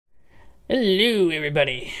Hello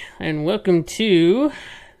everybody, and welcome to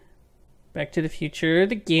Back to the Future,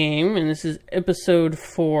 the game, and this is episode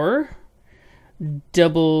 4,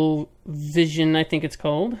 Double Vision, I think it's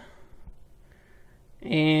called.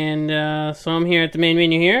 And so I'm here at the main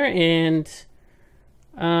menu here, and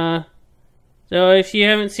so if you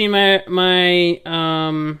haven't seen my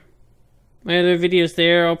other videos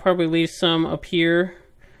there, I'll probably leave some up here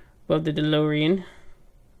above the DeLorean,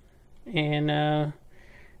 and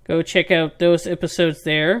go check out those episodes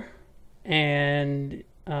there, and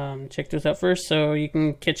check those out first so you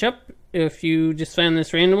can catch up if you just found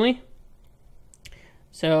this randomly.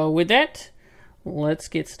 So with that, let's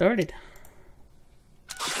get started.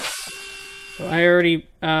 So I already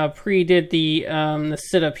pre-did the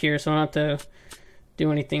setup here, so I don't have to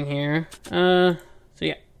do anything here. So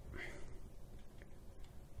yeah.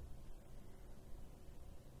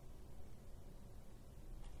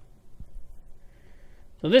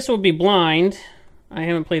 So this will be blind. I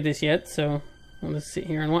haven't played this yet, so I'll just sit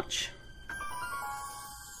here and watch.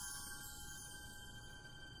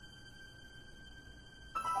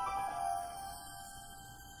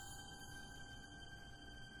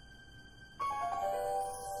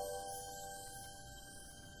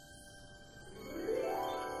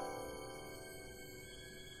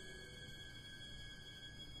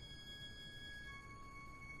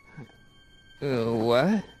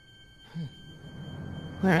 What?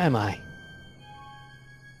 Where am I?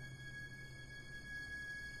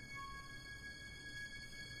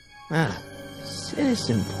 Ah,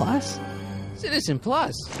 Citizen Plus? Citizen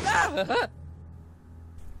Plus! Ooh,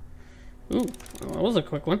 well, that was a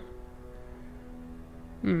quick one.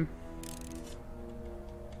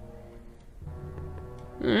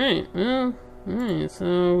 Alright, well, alright,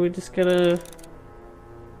 so we just gotta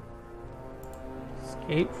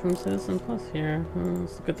escape from Citizen Plus here.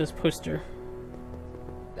 Let's look at this poster.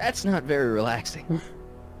 That's not very relaxing.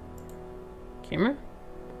 Camera?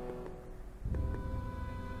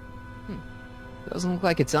 Doesn't look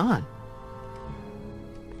like it's on.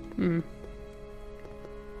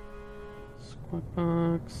 Squad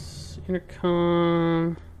box,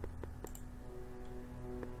 intercom.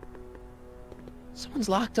 Someone's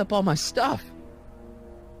locked up all my stuff.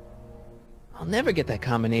 I'll never get that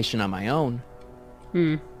combination on my own.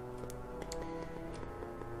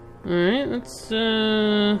 Alright, let's,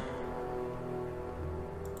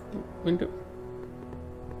 window.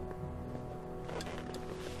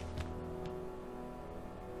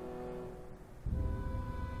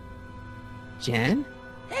 Jen?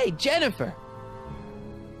 Hey, Jennifer!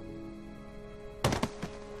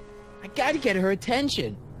 I gotta get her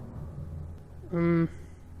attention.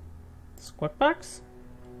 Squad box?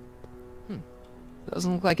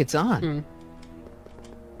 Doesn't look like it's on.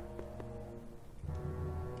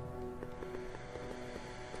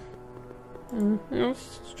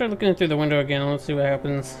 Let's try looking through the window again. Let's see what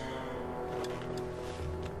happens.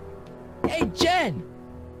 Hey, Jen!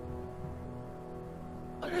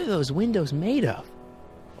 What are those windows made of?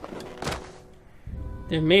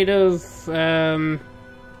 They're made of,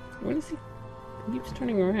 what is he? He keeps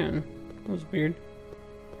turning around. That was weird.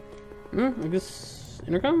 I guess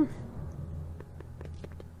intercom?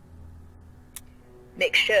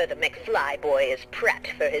 Make sure the McFly boy is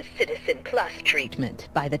prepped for his Citizen Plus treatment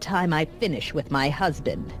by the time I finish with my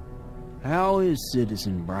husband. How is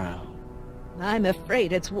Citizen Brown? I'm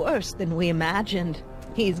afraid it's worse than we imagined.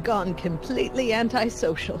 He's gone completely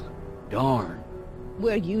antisocial. Darn.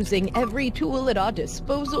 We're using every tool at our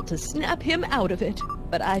disposal to snap him out of it.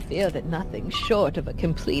 But I fear that nothing short of a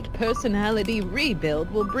complete personality rebuild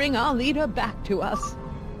will bring our leader back to us.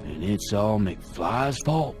 And it's all McFly's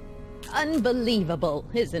fault? Unbelievable,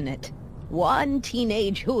 isn't it? One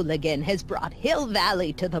teenage hooligan has brought Hill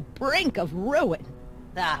Valley to the brink of ruin.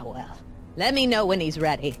 Ah, well. Let me know when he's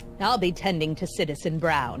ready. I'll be tending to Citizen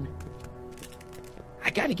Brown. I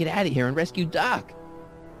gotta get out of here and rescue Doc.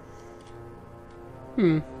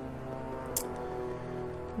 Alright,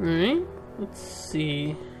 let's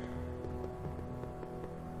see.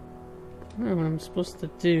 I don't know what I'm supposed to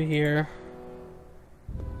do here.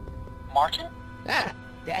 Martin? Ah,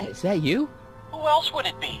 Dad, is that you? Who else would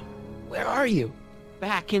it be? Where are you?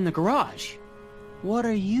 Back in the garage. What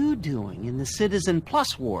are you doing in the Citizen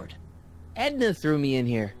Plus ward? Edna threw me in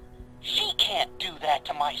here. She can't do that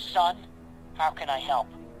to my son. How can I help?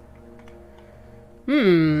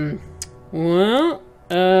 Well,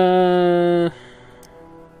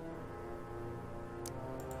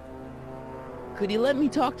 Could you let me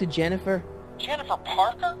talk to Jennifer? Jennifer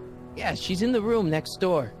Parker? Yeah, she's in the room next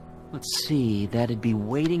door. Let's see, that'd be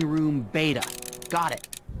waiting room beta. Got it.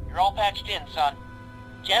 You're all patched in, son.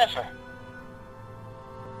 Jennifer.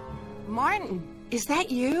 Martin, is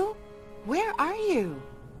that you? Where are you?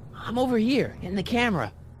 I'm over here, in the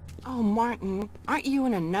camera. Oh, Martin, aren't you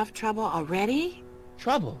in enough trouble already?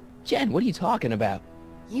 Trouble? Jen, what are you talking about?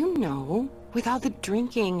 You know, with all the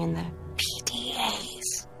drinking and the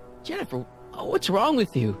PDAs. Jennifer, what's wrong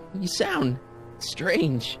with you? You sound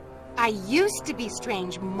strange. I used to be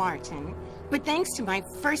strange, Martin, but thanks to my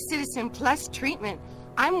first Citizen Plus treatment,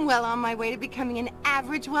 I'm well on my way to becoming an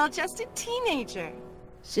average, well-adjusted teenager.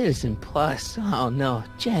 Citizen Plus? Oh no,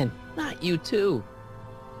 Jen, not you too.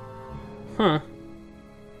 Huh.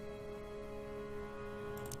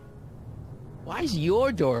 Why's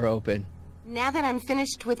your door open? Now that I'm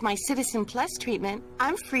finished with my Citizen Plus treatment,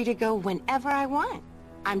 I'm free to go whenever I want.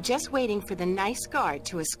 I'm just waiting for the nice guard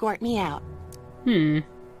to escort me out. Hmm.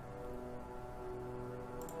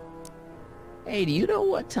 Hey, do you know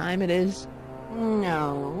what time it is?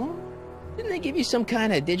 No. Didn't they give you some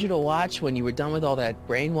kind of digital watch when you were done with all that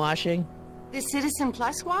brainwashing? The Citizen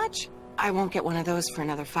Plus watch? I won't get one of those for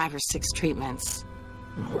another 5 or 6 treatments.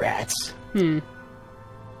 Rats. Hmm.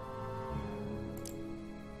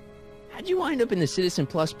 How'd you wind up in the Citizen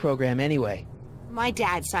Plus program anyway? My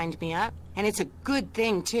dad signed me up, and it's a good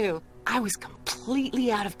thing, too. I was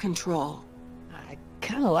completely out of control. I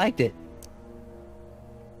kinda liked it.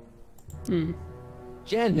 Hmm.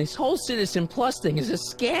 Jen, this whole Citizen Plus thing is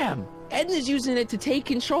a scam. Edna's using it to take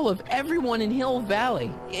control of everyone in Hill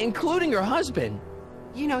Valley, including her husband.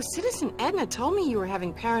 You know, Citizen Edna told me you were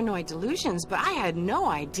having paranoid delusions, but I had no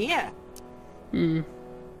idea. Hmm.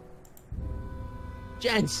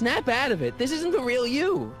 Jen, snap out of it. This isn't the real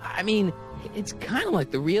you. I mean, it's kind of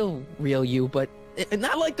like the real you, but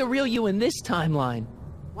not like the real you in this timeline.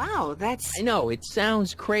 Wow, that's... I know, it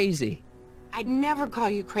sounds crazy. I'd never call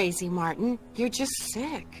you crazy, Martin. You're just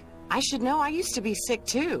sick. I should know I used to be sick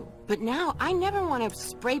too. But now I never want to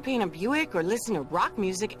spray paint a Buick or listen to rock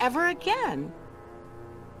music ever again.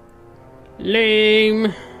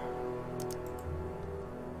 Lame.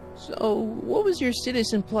 So, what was your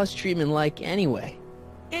Citizen Plus treatment like anyway?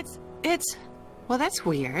 Well, that's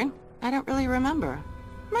weird. I don't really remember.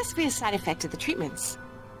 Must be a side effect of the treatments.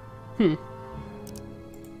 Hmm.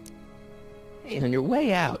 Hey, on your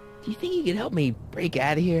way out, do you think you could help me break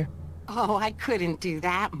out of here? Oh, I couldn't do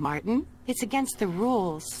that, Martin. It's against the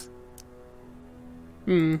rules.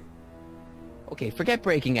 Hmm. Okay, forget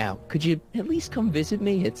breaking out. Could you at least come visit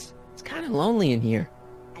me? It's kind of lonely in here.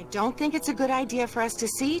 I don't think it's a good idea for us to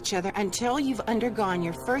see each other until you've undergone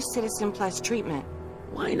your first Citizen Plus treatment.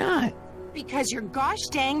 Why not? Because your gosh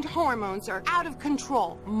danged hormones are out of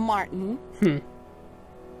control, Martin. Hmm.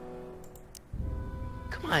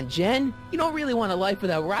 Come on, Jen. You don't really want a life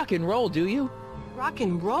without rock and roll, do you? Rock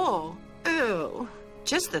and roll? Ew.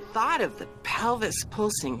 Just the thought of the pelvis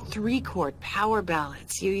pulsing 3-chord power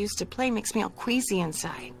ballads you used to play makes me all queasy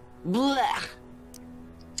inside. Blech.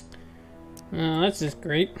 Oh, that's just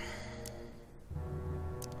great.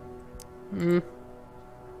 Hmm.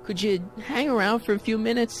 Could you hang around for a few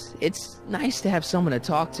minutes? It's nice to have someone to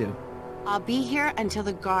talk to. I'll be here until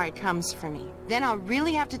the guard comes for me. Then I'll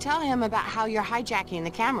really have to tell him about how you're hijacking the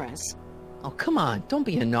cameras. Oh, come on. Don't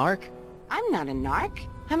be a narc. I'm not a narc.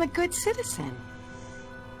 I'm a good citizen.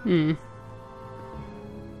 Hmm.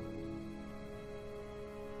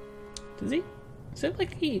 Does he? Is it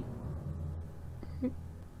like he...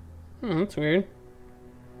 Oh, that's weird.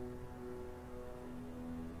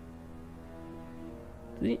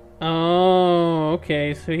 Does he... Oh,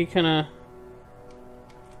 okay. So he kind of...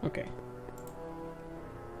 Okay.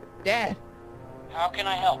 Dad. How can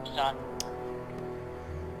I help, son?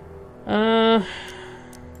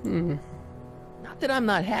 Not that I'm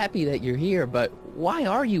not happy that you're here, but why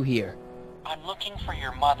are you here? I'm looking for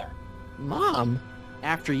your mother. Mom?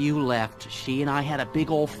 After you left, she and I had a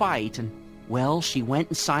big old fight, and, well, she went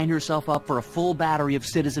and signed herself up for a full battery of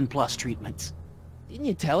Citizen Plus treatments. Didn't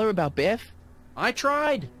you tell her about Biff? I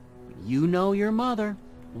tried. You know your mother.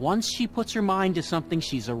 Once she puts her mind to something,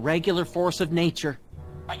 she's a regular force of nature.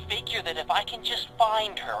 I figure that if I can just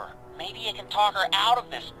find her, maybe I can talk her out of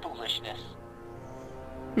this foolishness.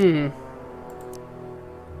 Hmm.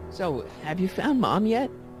 So, have you found Mom yet?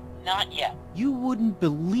 Not yet. You wouldn't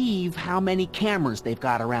believe how many cameras they've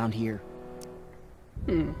got around here.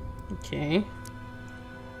 Hmm. Okay.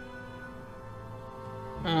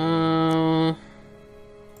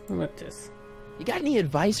 What about this? You got any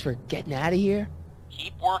advice for getting out of here?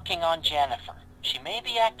 Keep working on Jennifer. She may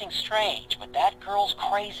be acting strange, but that girl's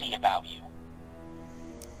crazy about you.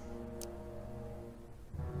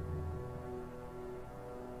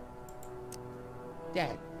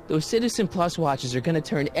 Dad, those Citizen Plus watches are gonna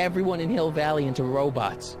turn everyone in Hill Valley into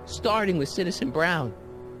robots, starting with Citizen Brown.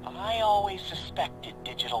 I always suspected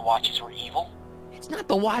digital watches were evil. It's not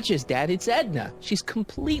the watches, Dad. It's Edna. She's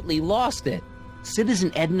completely lost it.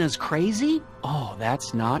 Citizen Edna's crazy? Oh,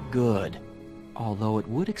 that's not good. Although it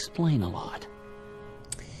would explain a lot.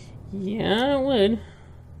 Yeah, it would.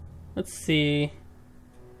 Let's see.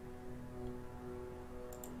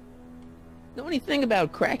 Know anything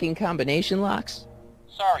about cracking combination locks?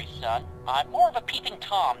 Sorry, son. I'm more of a peeping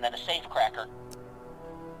Tom than a safecracker.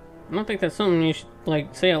 I don't think that's something you should,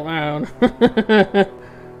 like, say out loud.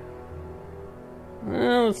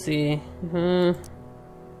 Well, let's see.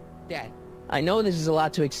 Dad, I know this is a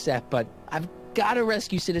lot to accept, but I've got to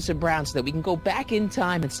rescue Citizen Brown so that we can go back in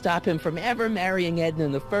time and stop him from ever marrying Edna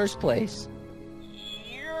in the first place.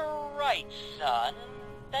 You're right, son.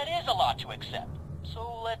 That is a lot to accept.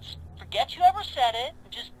 So let's forget you ever said it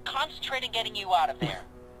and just concentrate on getting you out of there.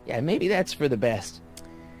 Yeah, maybe that's for the best.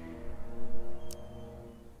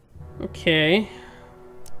 Okay.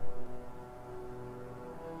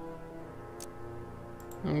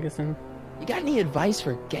 I'm guessing. You got any advice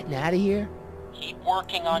for getting out of here? Keep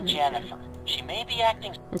working on Jennifer. She may be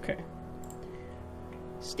acting... Okay.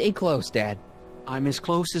 Stay close, Dad. I'm as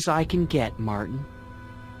close as I can get, Martin.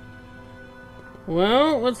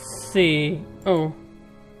 Well, let's see. Oh.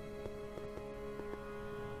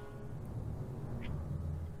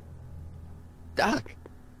 Doc.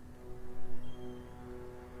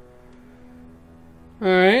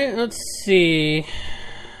 Alright, let's see.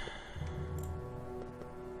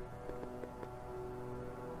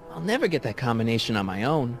 I'll never get that combination on my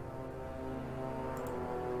own.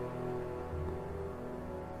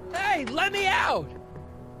 Hey, let me out!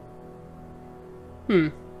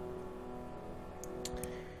 Alright,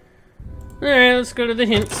 let's go to the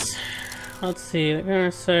hints. Let's see, the corner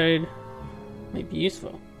side might be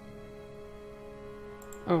useful.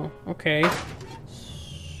 Oh, okay.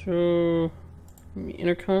 So,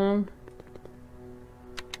 intercom.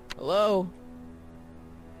 Hello?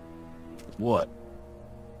 What?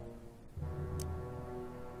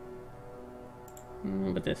 How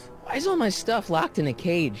about this? Why is all my stuff locked in a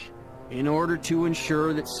cage? In order to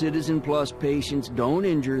ensure that Citizen Plus patients don't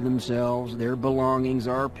injure themselves, their belongings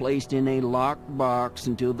are placed in a locked box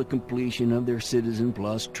until the completion of their Citizen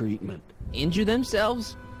Plus treatment. Injure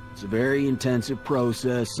themselves? It's a very intensive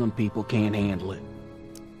process. Some people can't handle it.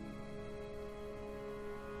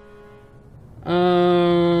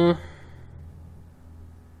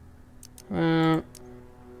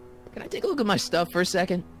 Can I take a look at my stuff for a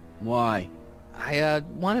second? Why? I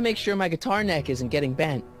want to make sure my guitar neck isn't getting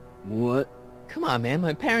bent. What? Come on, man.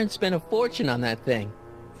 My parents spent a fortune on that thing.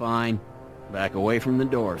 Fine. Back away from the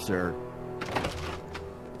door, sir.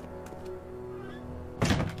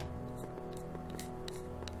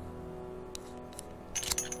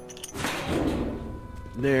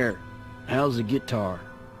 There. How's the guitar?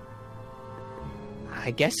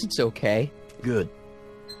 I guess it's okay. Good.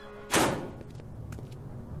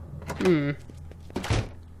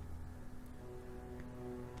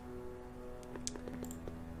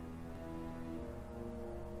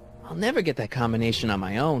 I'll never get that combination on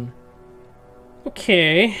my own.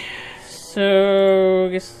 Okay. So,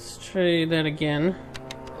 I guess let's try that again.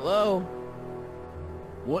 Hello?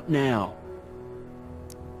 What now?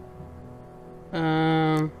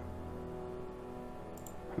 Want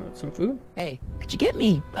some food? Hey, could you get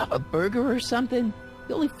me a burger or something?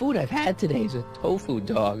 The only food I've had today is a tofu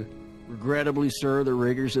dog. Regrettably, sir, the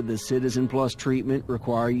rigors of the Citizen Plus treatment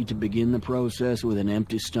require you to begin the process with an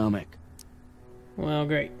empty stomach. Well,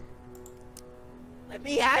 great. Let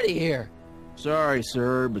me out of here. Sorry,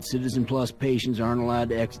 sir, but Citizen Plus patients aren't allowed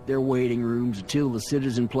to exit their waiting rooms until the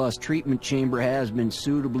Citizen Plus treatment chamber has been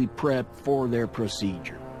suitably prepped for their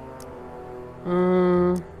procedure.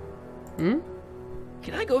 Can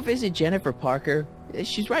I go visit Jennifer Parker?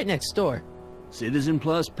 She's right next door. Citizen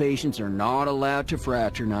Plus patients are not allowed to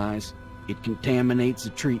fraternize. It contaminates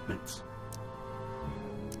the treatments.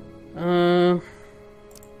 Let's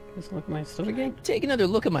look at my stuff again. Take another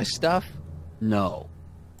look at my stuff. No.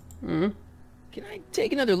 Can I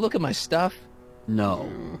take another look at my stuff? No.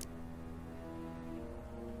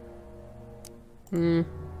 You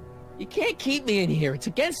can't keep me in here. It's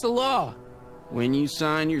against the law. When you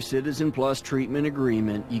sign your Citizen Plus treatment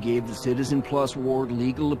agreement, you gave the Citizen Plus ward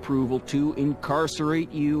legal approval to incarcerate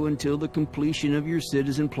you until the completion of your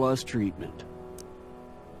Citizen Plus treatment.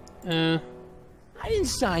 I didn't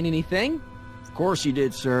sign anything. Of course you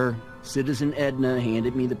did, sir. Citizen Edna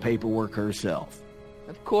handed me the paperwork herself.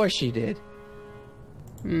 Of course she did.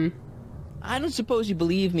 I don't suppose you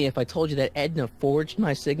believe me if I told you that Edna forged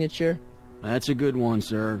my signature? That's a good one,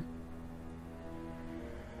 sir.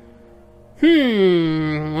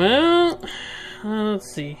 Well,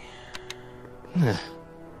 let's see.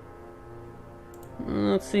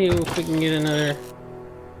 Let's see if we can get another.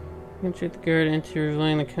 Trick the guard into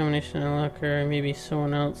revealing the combination in the locker. Maybe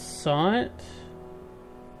someone else saw it.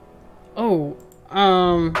 Oh,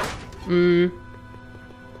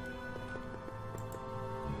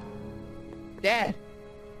 Dad.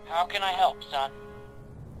 How can I help, son?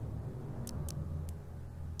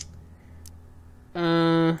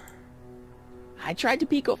 I tried to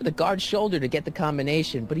peek over the guard's shoulder to get the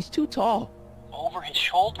combination, but he's too tall. Over his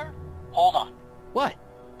shoulder? Hold on. What?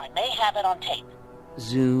 I may have it on tape.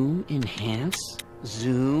 Zoom, enhance,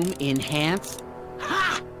 zoom, enhance.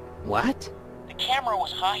 Ha! What? The camera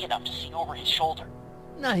was high enough to see over his shoulder.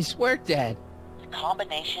 Nice work, Dad. The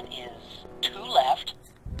combination is 2 left,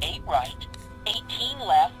 8 right, 18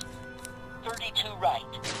 left, 32 right.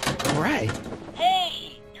 Right.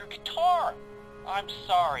 Hey, your guitar! I'm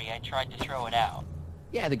sorry I tried to throw it out.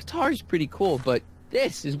 Yeah, the guitar's pretty cool, but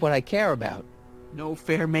this is what I care about. No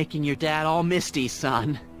fair making your dad all misty,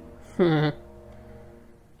 son. So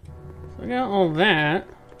I got all that.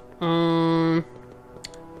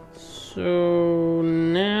 So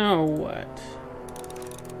now what?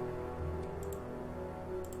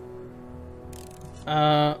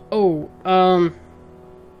 I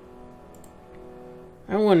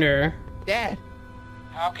wonder. Dad,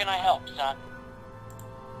 How can I help, son?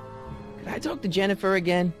 could I talk to Jennifer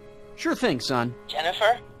again? Sure thing, son.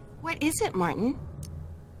 Jennifer? What is it, Martin?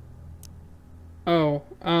 Oh,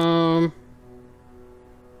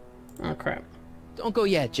 crap. Don't go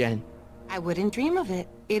yet, Jen. I wouldn't dream of it.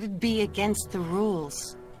 It'd be against the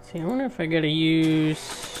rules. See, I wonder if I gotta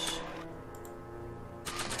use.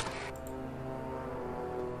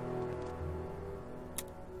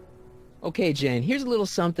 Okay, Jen, here's a little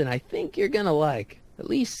something I think you're gonna like. At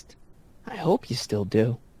least, I hope you still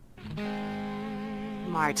do.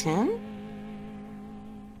 Martin?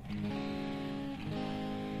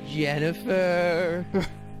 Jennifer.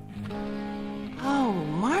 Oh,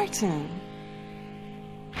 Martin.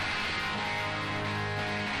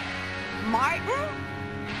 Martin?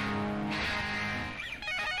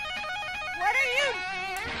 What are you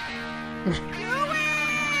doing?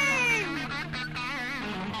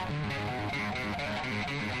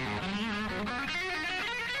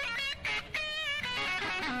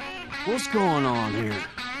 What's going on here?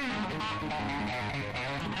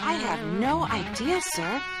 I have no idea,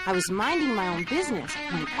 sir. I was minding my own business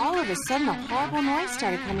when all of a sudden a horrible noise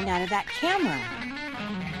started coming out of that camera.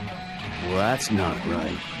 Well, that's not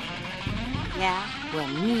right. Yeah, well,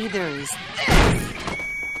 neither is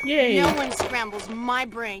Yay! No one scrambles my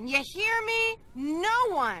brain. You hear me? No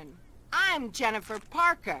one. I'm Jennifer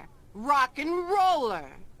Parker, rock and roller.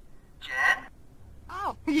 Jen?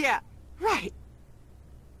 Oh, yeah, right.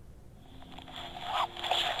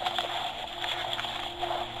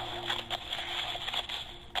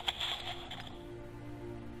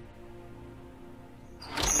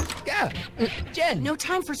 Yeah, Jen. No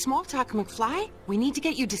time for small talk, McFly. We need to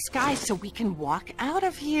get you disguised so we can walk out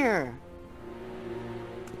of here.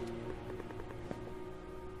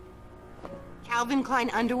 Calvin Klein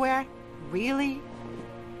underwear? Really?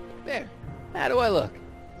 There. How do I look?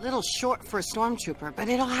 A little short for a stormtrooper, but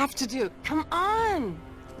it'll have to do. Come on!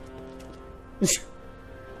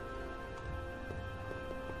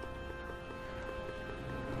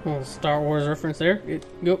 Little Star Wars reference there.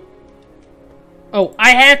 Go. Oh, I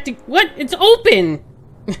have to. What? It's open.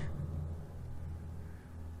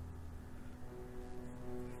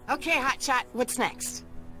 Okay, hotshot, what's next?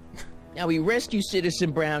 Now we rescue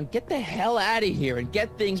Citizen Brown, get the hell out of here, and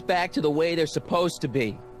get things back to the way they're supposed to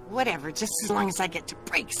be. Whatever, just as long as I get to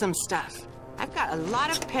break some stuff. I've got a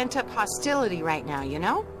lot of pent-up hostility right now, you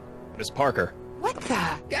know? Miss Parker, What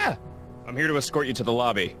the? Yeah. I'm here to escort you to the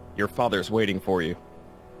lobby. Your father's waiting for you.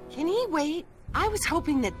 Can he wait? I was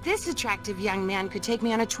hoping that this attractive young man could take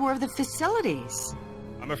me on a tour of the facilities.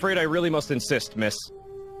 I'm afraid I really must insist, miss.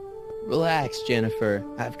 Relax, Jennifer.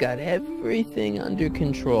 I've got everything under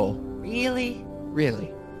control. Really?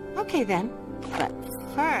 Really. Okay then. But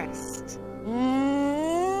first...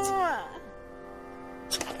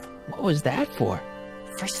 What was that for?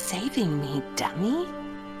 For saving me, dummy.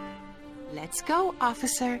 Let's go,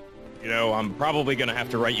 officer. You know, I'm probably gonna have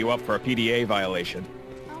to write you up for a PDA violation.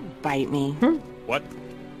 Oh, bite me. What?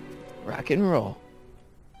 Rock and roll.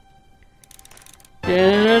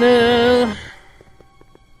 Da-da-da.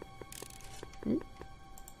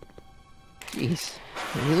 Jeez,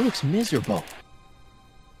 he looks miserable.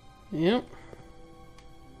 Yep.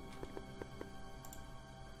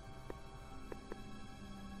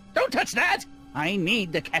 Don't touch that! I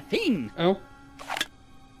need the caffeine. Oh.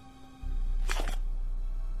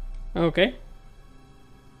 Okay.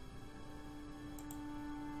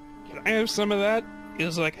 Can I have some of that?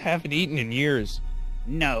 Feels like I haven't eaten in years.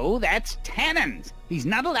 No, that's tannins. He's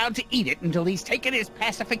not allowed to eat it until he's taken his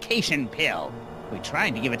pacification pill. We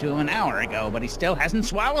tried to give it to him an hour ago, but he still hasn't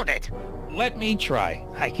swallowed it. Let me try.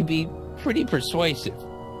 I can be pretty persuasive.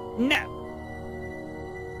 No.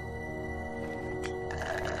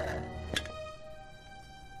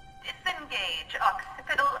 Disengage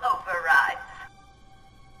occipital overrides.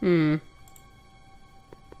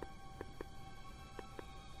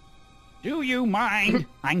 Do you mind?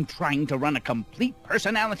 I'm trying to run a complete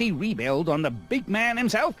personality rebuild on the big man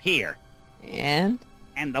himself here. And?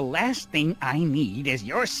 And the last thing I need is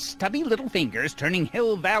your stubby little fingers turning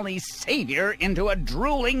Hill Valley's savior into a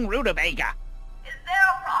drooling rutabaga. Is there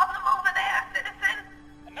a problem over there,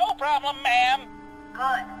 citizen? No problem, ma'am.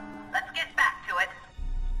 Good. Let's get back to it.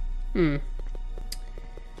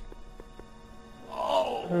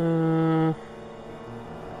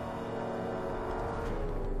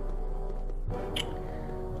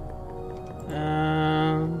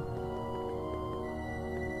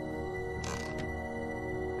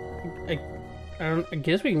 I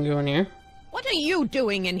guess we can go in here. What are you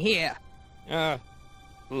doing in here?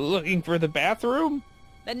 Looking for the bathroom?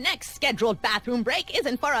 The next scheduled bathroom break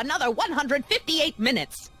isn't for another 158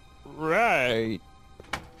 minutes. Right.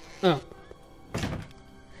 Oh.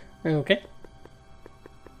 Okay.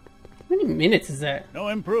 How many minutes is that? No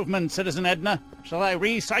improvement, Citizen Edna. Shall I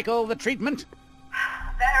recycle the treatment?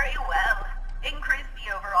 Very well. Increase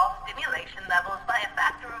the overall stimulation levels by a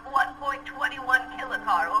factor of 1.21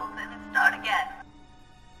 kilocalories and start again.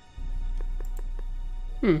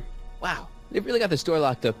 Wow, they've really got the store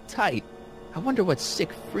locked up tight. I wonder what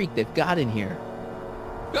sick freak they've got in here.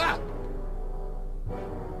 Ah!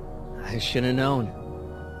 I should have known.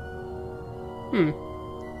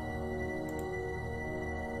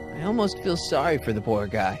 I almost feel sorry for the poor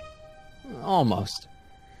guy. Almost.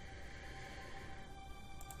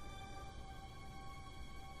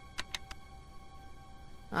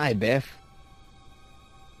 Hi, Biff.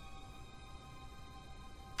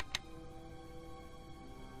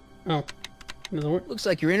 Oh, doesn't work. Looks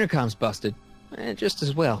like your intercom's busted. Just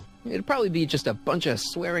as well. It'd probably be just a bunch of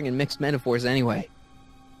swearing and mixed metaphors anyway.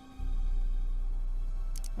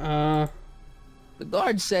 The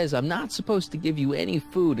guard says I'm not supposed to give you any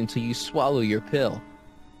food until you swallow your pill.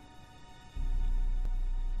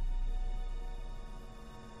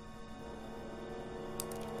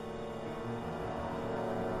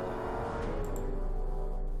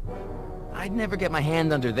 I'd never get my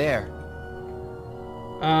hand under there.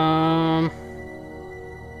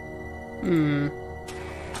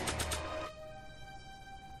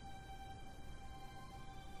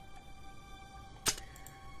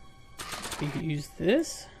 We could use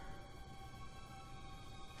this.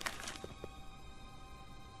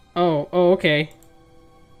 Oh, okay.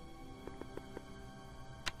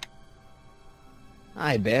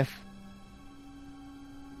 Hi, Biff.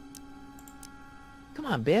 Come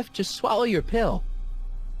on, Biff, just swallow your pill.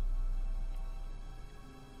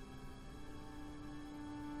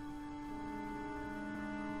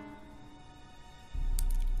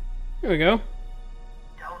 Here we go.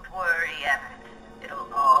 Don't worry, Everett.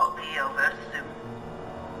 It'll all be over soon.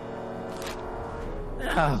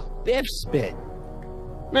 Oh, Biff spit.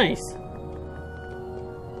 Nice.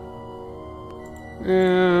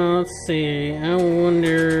 Let's see. I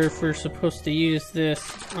wonder if we're supposed to use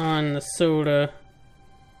this on the soda.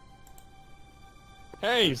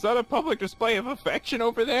 Hey, is that a public display of affection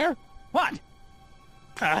over there? What?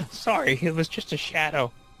 Sorry, it was just a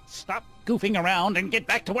shadow. Stop goofing around and get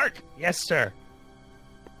back to work. Yes, sir.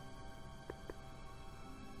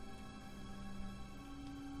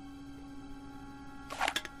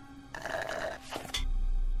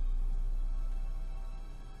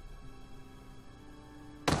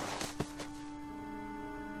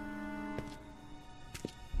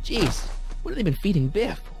 Jeez, what have they been feeding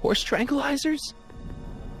Biff? Horse tranquilizers?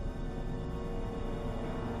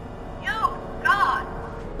 You, God!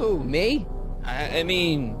 Who, me? I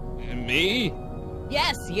mean, me?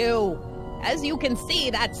 Yes, you. As you can see,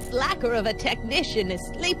 that slacker of a technician is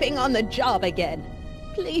sleeping on the job again.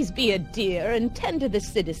 Please be a dear and tend to the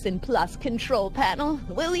Citizen Plus control panel,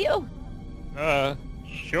 will you?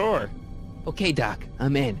 Sure. Okay, Doc,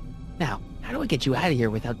 I'm in. Now, how do I get you out of here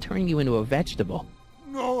without turning you into a vegetable?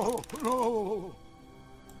 No.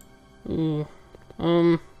 Ooh.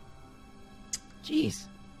 Jeez,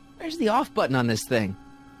 where's the off button on this thing?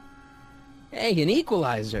 Hey, an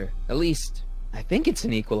equalizer. At least, I think it's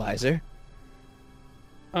an equalizer.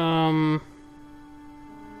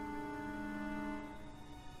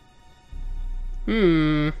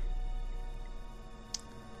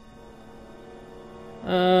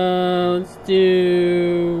 Let's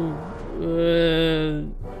do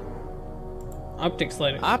optics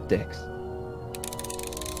later. Optics?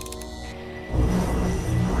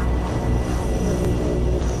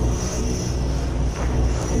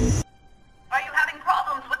 Are you having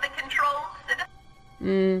problems with the controls,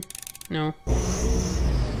 citizen? No.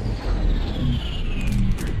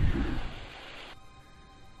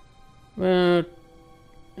 Well,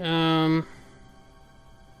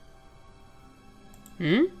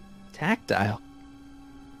 Tactile.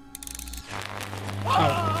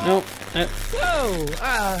 Oh, no. Whoa!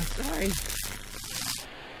 Sorry.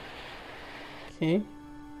 Okay.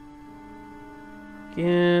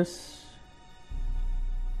 Guess.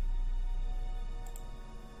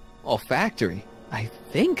 Olfactory. I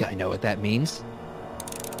think I know what that means.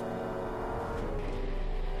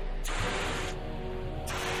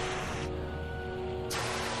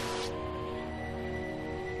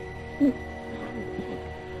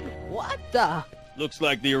 What the? Looks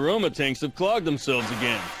like the aroma tanks have clogged themselves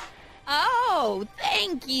again. Oh,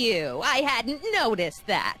 thank you. I hadn't noticed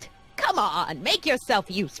that. Come on, make yourself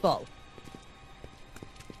useful.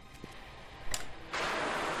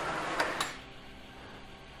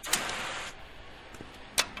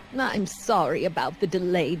 I'm sorry about the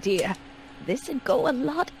delay, dear. This'd go a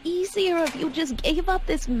lot easier if you just gave up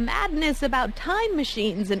this madness about time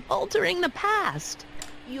machines and altering the past.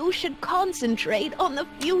 You should concentrate on the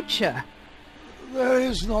future. There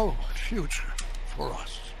is no future for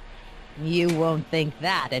us. You won't think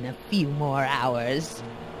that in a few more hours.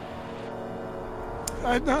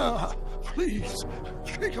 Edna, please,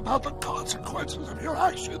 think about the consequences of your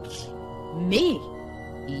actions. Me?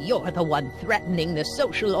 You're the one threatening the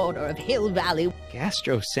social order of Hill Valley.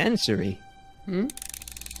 Gastrosensory?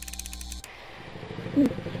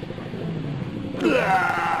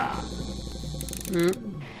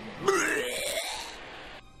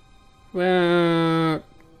 Well,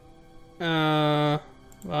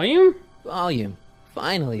 volume? Volume.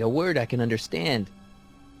 Finally, a word I can understand.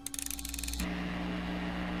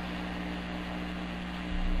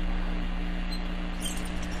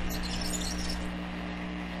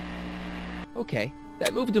 Okay,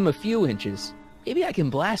 that moved him a few inches. Maybe I can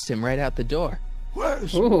blast him right out the door.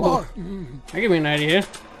 Where's Ooh, Martin? that give me an idea.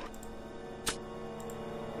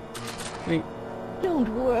 Wait.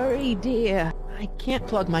 Don't worry, dear. I can't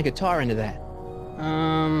plug my guitar into that.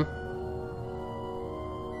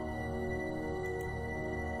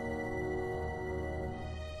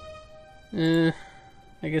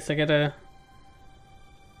 I guess I gotta...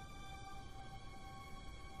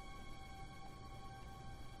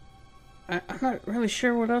 I'm not really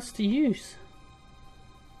sure what else to use.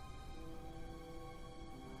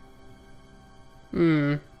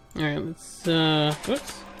 Alright, let's,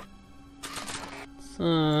 whoops.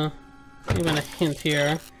 Let's, give it a hint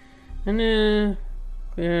here. And,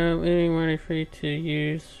 leaving Marty free to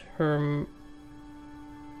use her...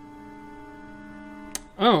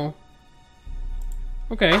 Oh.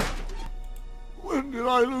 Okay. When did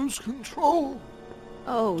I lose control?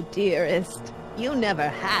 Oh, dearest. You never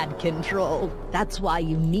had control. That's why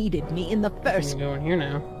you needed me in the first... I'm going here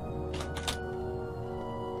now.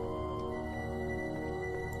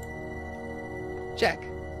 Check.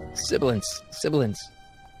 Sibilance. Sibilance.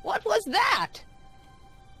 What was that?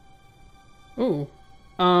 Ooh.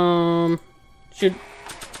 Should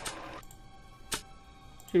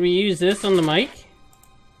we use this on the mic?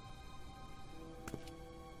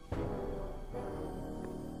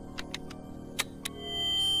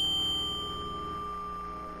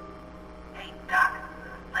 Hey, Doc.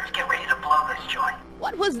 Let's get ready to blow this joint.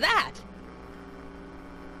 What was that?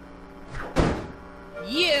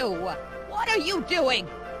 You! What are you doing?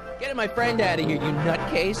 Get my friend out of here, you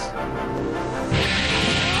nutcase.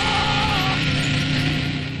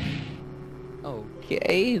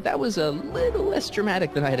 Okay, that was a little less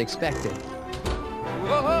dramatic than I had expected.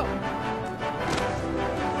 Whoa!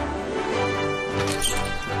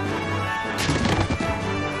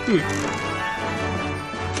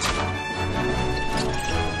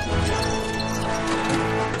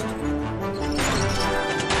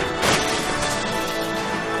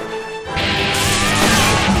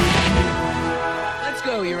 Let's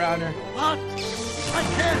go, Your Honor. What? I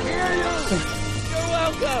can't hear you! You're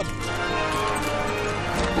welcome!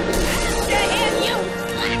 To him, you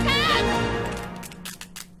slacker!